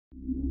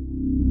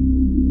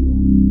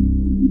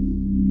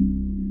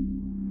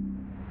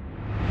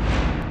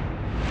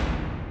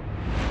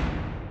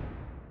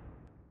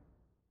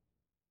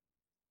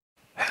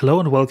Hello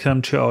and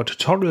welcome to our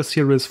tutorial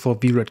series for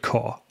VRED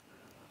Core.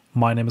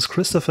 My name is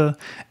Christopher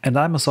and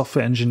I'm a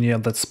software engineer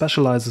that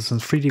specializes in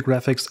 3D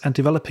graphics and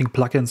developing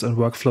plugins and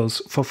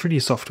workflows for 3D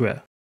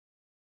software.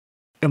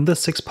 In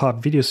this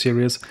 6-part video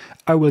series,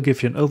 I will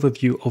give you an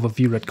overview over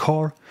VRED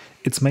Core,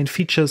 its main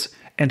features,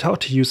 and how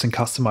to use and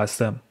customize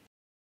them.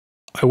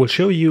 I will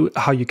show you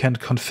how you can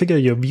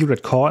configure your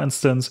VRED Core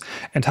instance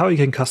and how you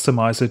can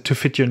customize it to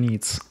fit your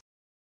needs.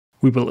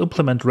 We will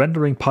implement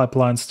rendering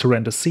pipelines to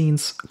render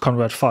scenes,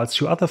 convert files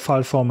to other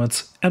file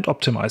formats, and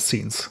optimize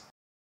scenes.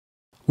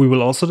 We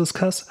will also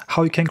discuss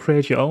how you can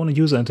create your own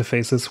user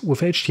interfaces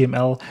with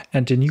HTML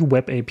and the new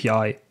web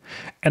API,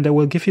 and I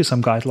will give you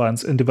some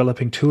guidelines in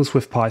developing tools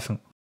with Python.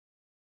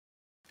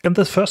 In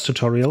this first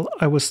tutorial,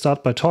 I will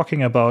start by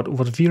talking about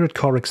what VRED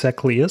Core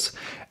exactly is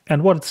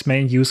and what its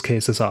main use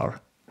cases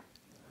are.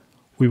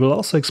 We will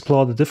also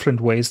explore the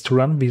different ways to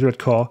run VRED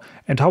Core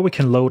and how we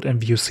can load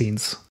and view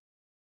scenes.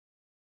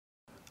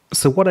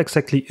 So what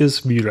exactly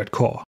is VRED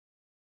Core?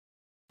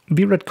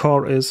 VRED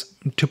Core is,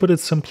 to put it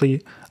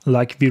simply,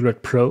 like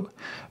VRED Pro,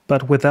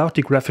 but without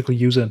the graphical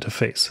user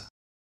interface.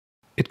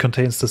 It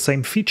contains the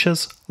same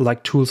features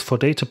like tools for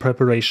data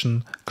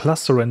preparation,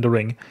 cluster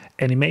rendering,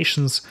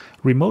 animations,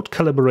 remote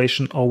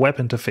calibration or web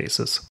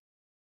interfaces.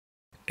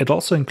 It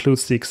also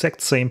includes the exact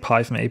same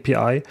Python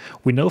API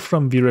we know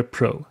from VRED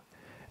Pro,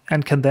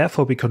 and can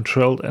therefore be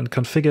controlled and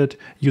configured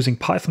using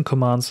Python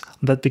commands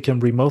that we can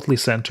remotely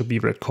send to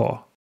VRED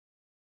Core.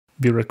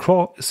 VRED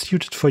Core is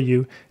suited for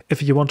you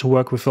if you want to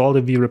work with all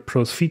the VRED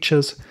Pro's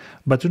features,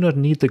 but do not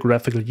need the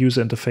graphical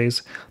user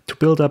interface to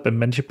build up and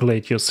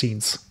manipulate your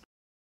scenes.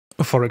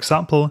 For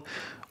example,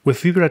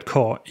 with VRED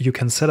Core you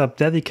can set up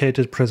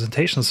dedicated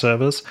presentation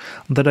servers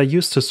that are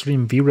used to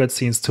stream VRED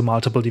scenes to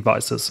multiple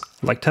devices,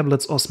 like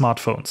tablets or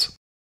smartphones.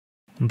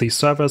 These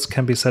servers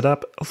can be set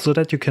up so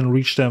that you can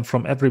reach them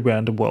from everywhere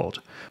in the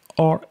world,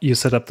 or you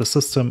set up the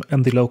system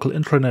in the local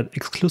intranet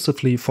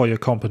exclusively for your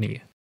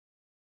company.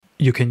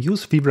 You can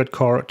use VRED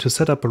Core to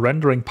set up a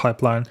rendering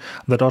pipeline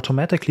that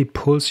automatically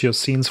pulls your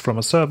scenes from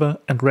a server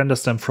and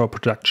renders them for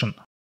production.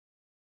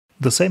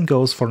 The same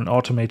goes for an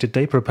automated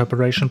data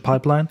preparation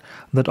pipeline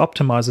that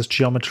optimizes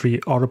geometry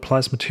or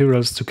applies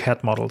materials to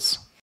CAD models.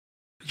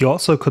 You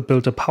also could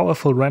build a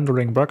powerful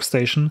rendering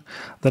workstation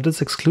that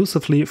is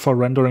exclusively for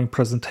rendering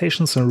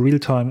presentations in real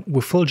time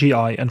with full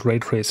GI and ray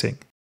tracing.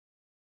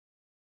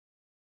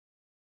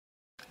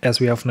 As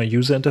we have no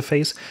user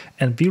interface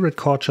and VRED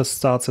Core just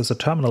starts as a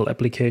terminal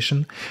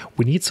application,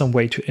 we need some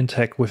way to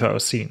interact with our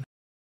scene.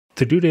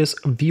 To do this,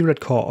 VRED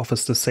Core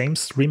offers the same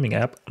streaming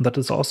app that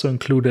is also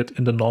included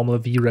in the normal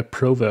VRED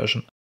Pro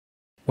version.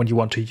 When you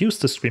want to use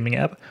the streaming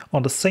app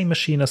on the same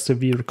machine as the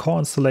VRED Core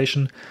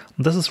installation,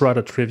 this is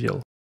rather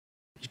trivial.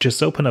 You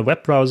just open a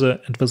web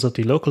browser and visit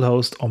the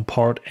localhost on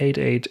port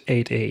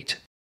 8888.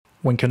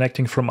 When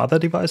connecting from other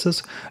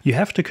devices, you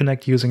have to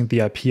connect using the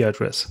IP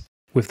address.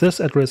 With this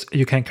address,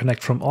 you can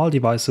connect from all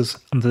devices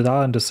that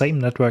are in the same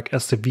network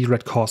as the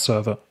VRED Core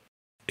server.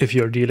 If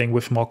you are dealing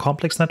with more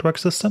complex network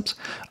systems,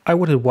 I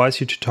would advise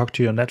you to talk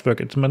to your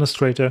network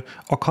administrator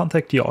or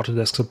contact the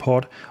Autodesk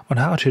support on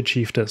how to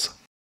achieve this.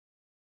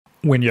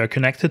 When you are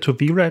connected to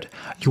VRED,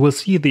 you will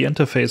see the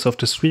interface of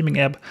the streaming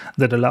app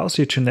that allows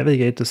you to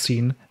navigate the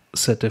scene,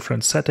 set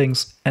different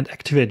settings, and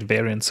activate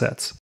variant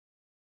sets.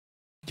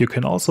 You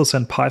can also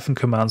send Python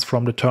commands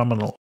from the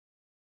terminal.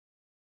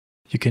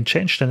 You can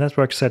change the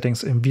network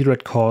settings in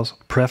VRED Core's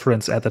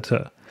preference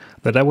editor,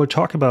 that I will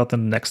talk about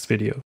in the next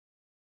video.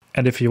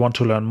 And if you want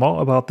to learn more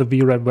about the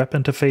VRED web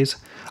interface,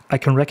 I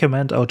can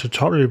recommend our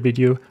tutorial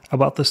video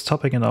about this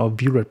topic in our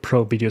VRED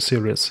Pro video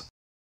series.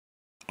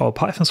 Our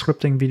Python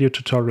scripting video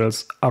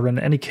tutorials are in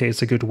any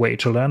case a good way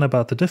to learn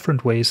about the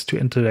different ways to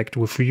interact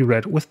with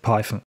VRED with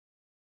Python.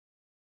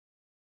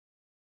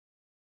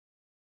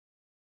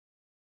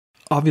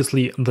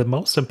 Obviously, the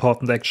most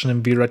important action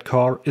in VRED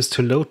Core is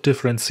to load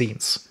different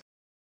scenes.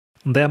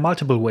 There are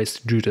multiple ways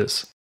to do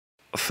this.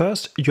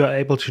 First, you are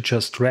able to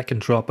just drag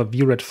and drop a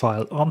VRED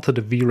file onto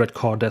the VRED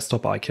Core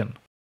desktop icon.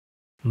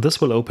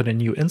 This will open a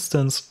new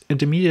instance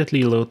and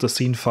immediately load the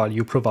scene file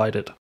you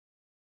provided.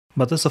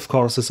 But this of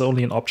course is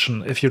only an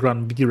option if you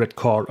run VRED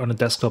Core on a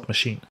desktop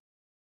machine.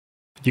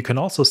 You can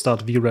also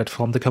start VRED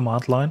from the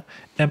command line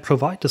and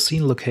provide the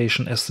scene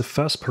location as the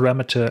first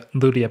parameter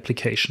through the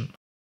application.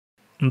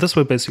 This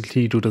will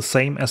basically do the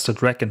same as the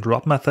drag and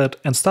drop method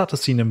and start the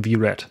scene in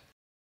VRED.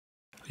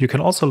 You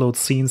can also load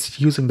scenes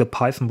using the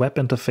Python web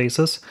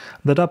interfaces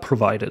that are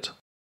provided.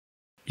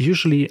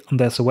 Usually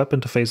there's a web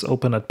interface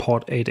open at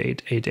port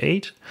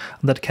 8888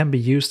 that can be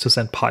used to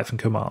send Python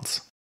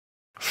commands.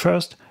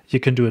 First, you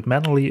can do it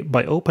manually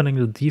by opening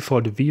the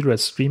default VRED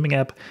streaming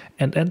app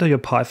and enter your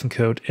Python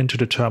code into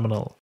the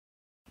terminal.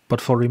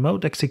 But for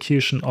remote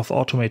execution of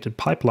automated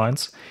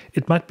pipelines,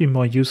 it might be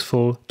more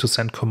useful to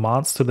send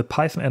commands to the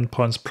Python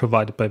endpoints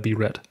provided by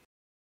VRED.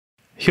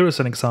 Here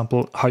is an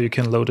example how you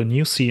can load a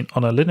new scene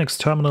on a Linux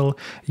terminal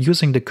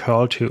using the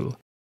curl tool.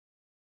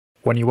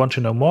 When you want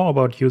to know more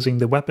about using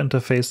the web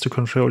interface to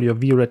control your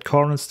VRED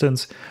Core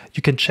instance,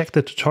 you can check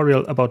the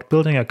tutorial about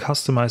building a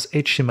customized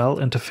HTML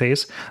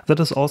interface that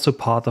is also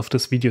part of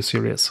this video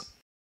series.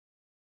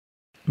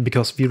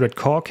 Because VRED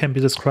Core can be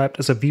described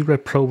as a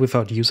VRED Pro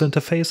without user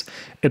interface,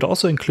 it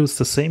also includes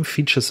the same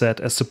feature set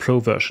as the Pro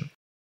version.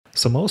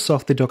 So most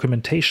of the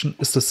documentation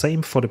is the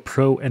same for the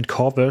Pro and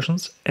Core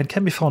versions and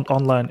can be found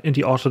online in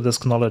the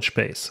Autodesk knowledge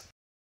base.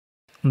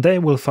 There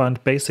you will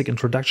find basic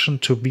introduction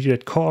to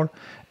VRED Core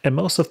and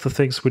most of the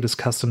things we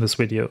discussed in this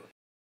video.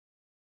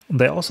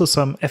 There are also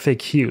some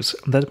FAQs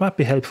that might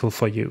be helpful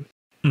for you.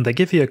 They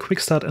give you a quick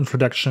start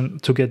introduction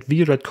to get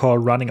VRED Core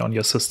running on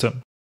your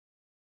system.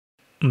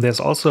 There's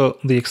also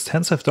the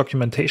extensive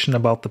documentation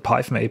about the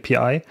Python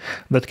API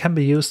that can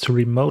be used to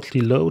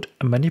remotely load,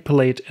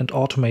 manipulate and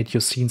automate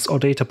your scenes or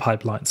data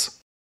pipelines.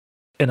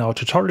 In our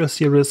tutorial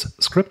series,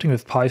 Scripting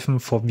with Python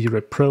for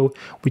VRED Pro,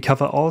 we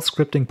cover all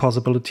scripting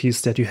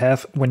possibilities that you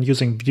have when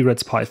using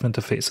VRED's Python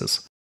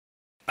interfaces.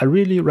 I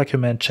really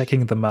recommend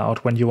checking them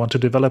out when you want to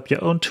develop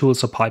your own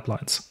tools or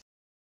pipelines.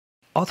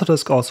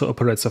 Autodesk also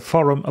operates a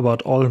forum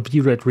about all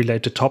VRED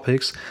related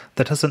topics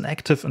that has an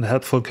active and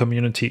helpful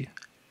community.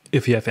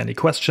 If you have any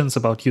questions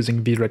about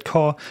using VRED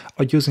Core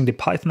or using the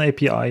Python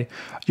API,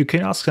 you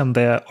can ask them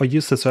there or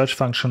use the search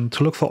function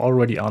to look for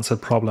already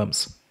answered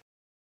problems.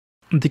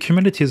 The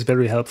community is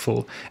very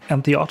helpful,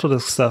 and the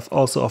Autodesk staff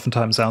also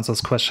oftentimes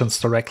answers questions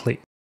directly.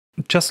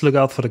 Just look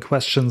out for the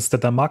questions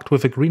that are marked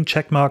with a green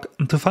checkmark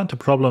to find the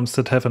problems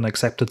that have an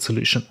accepted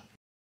solution.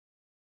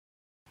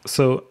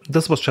 So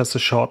this was just a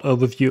short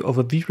overview of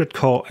a VRED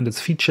Core and its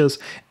features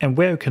and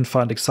where you can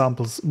find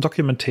examples,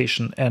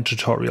 documentation and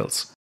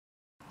tutorials.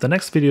 The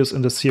next videos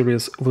in this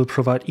series will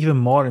provide even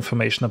more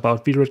information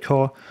about VRED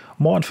Core,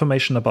 more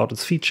information about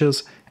its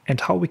features, and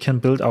how we can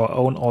build our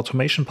own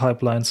automation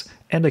pipelines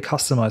and a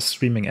customized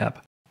streaming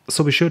app.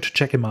 So be sure to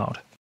check them out.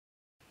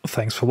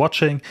 Thanks for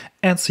watching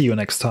and see you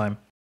next time.